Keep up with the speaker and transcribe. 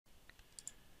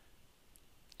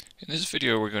In this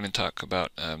video we're going to talk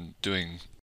about doing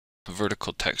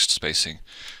vertical text spacing.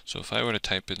 So if I were to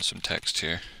type in some text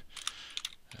here,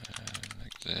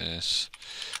 like this,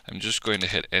 I'm just going to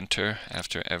hit enter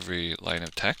after every line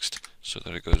of text so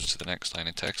that it goes to the next line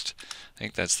of text. I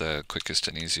think that's the quickest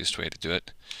and easiest way to do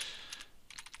it.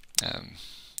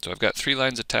 So I've got 3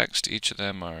 lines of text, each of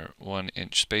them are 1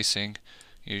 inch spacing.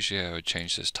 Usually I would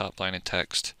change this top line of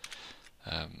text.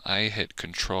 I hit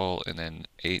Control and then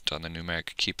 8 on the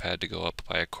numeric keypad to go up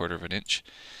by 1/4 of an inch,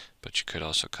 but you could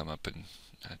also come up and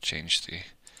change the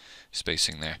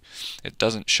spacing there. It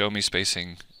doesn't show me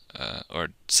spacing or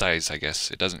size, I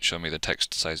guess. It doesn't show me the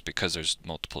text size because there's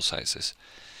multiple sizes.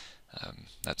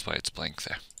 That's why it's blank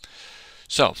there.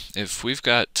 So if we've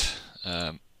got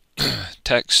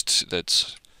text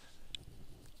that's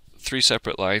 3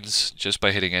 separate lines just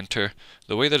by hitting enter,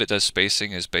 the way that it does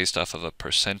spacing is based off of a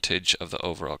percentage of the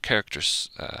overall character's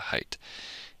height.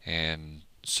 And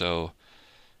so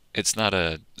it's not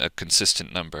a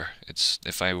consistent number.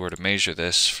 If I were to measure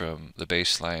this from the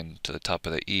baseline to the top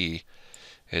of the E,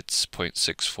 it's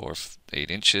 0.648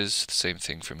 inches. The same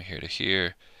thing from here to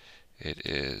here. It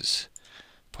is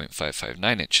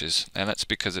 0.559 inches, and that's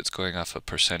because it's going off a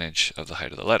percentage of the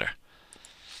height of the letter.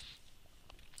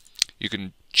 You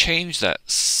can change that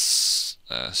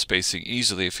spacing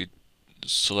easily if you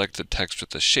select the text with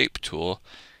the shape tool,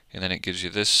 and then it gives you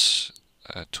this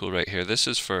tool right here. This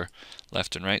is for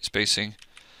left and right spacing,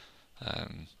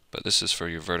 but this is for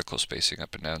your vertical spacing,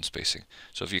 up and down spacing.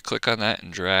 So if you click on that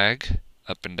and drag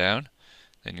up and down,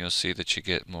 then you'll see that you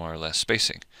get more or less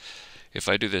spacing. If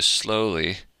I do this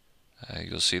slowly,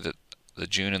 you'll see that the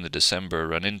June and the December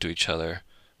run into each other,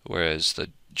 whereas the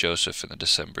Joseph and the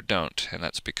December don't, and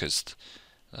that's because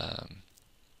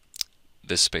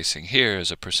this spacing here is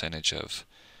a percentage of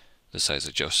the size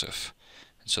of Joseph,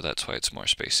 and so that's why it's more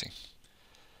spacing.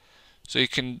 So you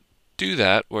can do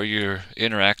that where you're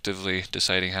interactively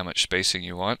deciding how much spacing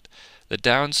you want. The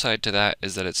downside to that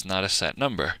is that it's not a set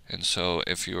number, and so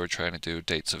if you were trying to do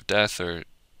dates of death or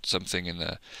something in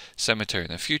the cemetery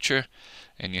in the future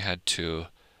and you had to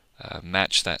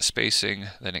match that spacing,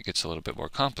 then it gets a little bit more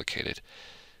complicated.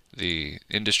 The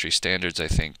industry standards, I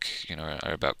think, are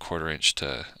about 1/4 inch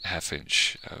to 1/2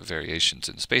 inch variations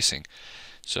in spacing.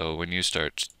 So when you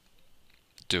start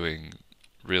doing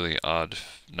really odd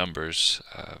numbers,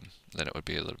 then it would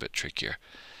be a little bit trickier.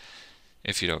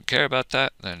 If you don't care about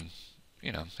that, then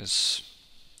it's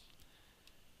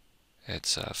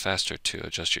faster to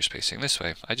adjust your spacing this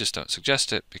way. I just don't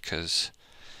suggest it because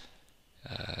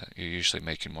you're usually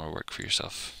making more work for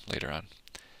yourself later on.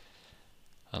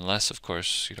 Unless, of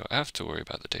course, you don't have to worry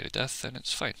about the date of death, then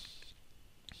it's fine.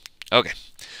 Okay,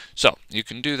 so you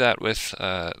can do that with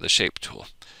the shape tool.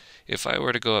 If I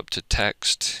were to go up to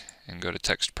text and go to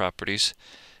text properties,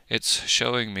 it's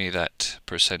showing me that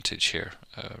percentage here.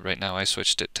 Right now I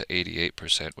switched it to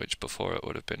 88%, which before it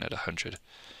would have been at 100,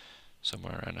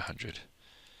 somewhere around 100.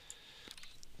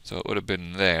 So it would have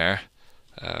been there,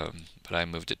 but I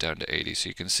moved it down to 80. So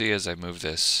you can see as I move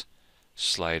this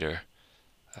slider,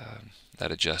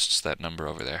 that adjusts that number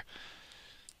over there.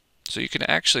 So you can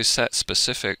actually set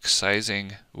specific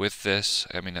sizing with this.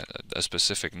 I mean a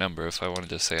specific number. If I wanted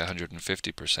to say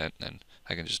 150%, then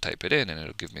I can just type it in and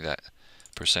it'll give me that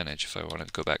percentage. If I wanted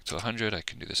to go back to 100, I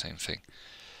can do the same thing.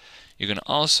 You can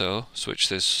also switch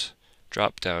this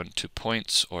drop down to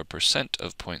points or percent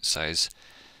of point size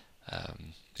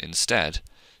instead.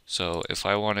 So if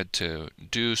I wanted to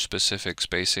do specific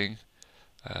spacing,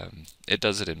 it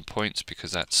does it in points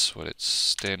because that's what its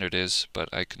standard is,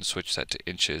 but I can switch that to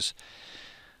inches.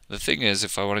 The thing is,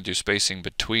 if I want to do spacing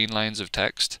between lines of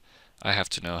text, I have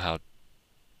to know how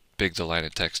big the line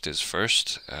of text is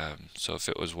first. So if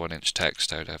it was 1 inch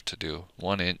text, I would have to do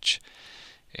 1 inch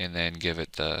and then give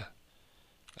it the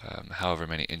however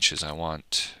many inches I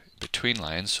want between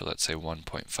lines. So let's say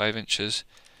 1.5 inches,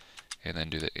 and then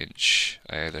do the inch.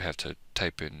 I either have to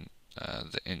type in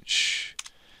the inch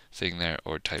thing there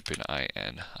or type in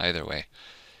IN, either way,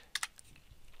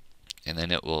 and then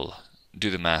it will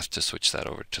do the math to switch that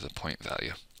over to the point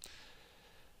value.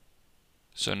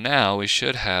 So now we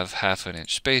should have 1/2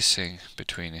 inch spacing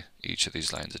between each of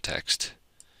these lines of text.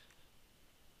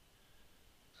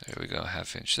 There we go,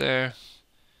 1/2 inch there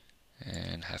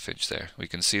and 1/2 inch there. We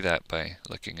can see that by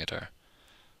looking at our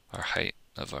height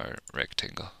of our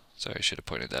rectangle. Sorry, I should have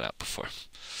pointed that out before.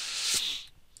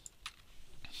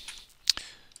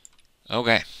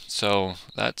 Okay, so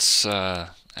that's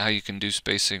how you can do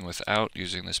spacing without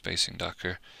using the spacing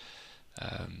Docker.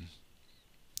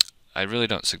 I really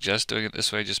don't suggest doing it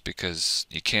this way just because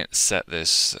you can't set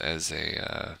this as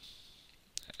a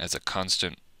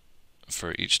constant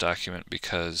for each document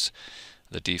because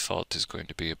the default is going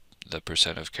to be the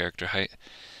percent of character height.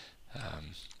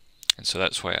 And so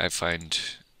that's why I find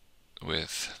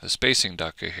with the spacing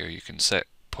Docker here, you can set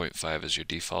 0.5 as your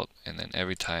default, and then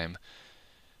every time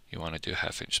you want to do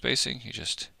half-inch spacing, you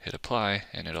just hit apply,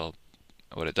 and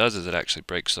what it does is it actually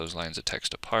breaks those lines of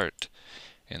text apart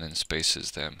and then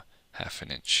spaces them half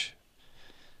an inch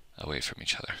away from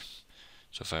each other.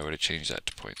 So if I were to change that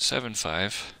to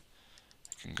 0.75,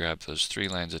 I can grab those 3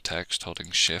 lines of text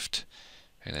holding shift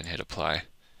and then hit apply,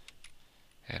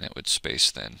 and it would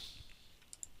space then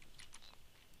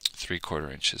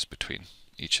 3/4 inches between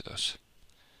each of those.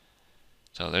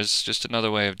 So there's just another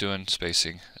way of doing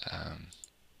spacing,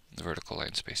 the vertical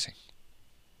line spacing.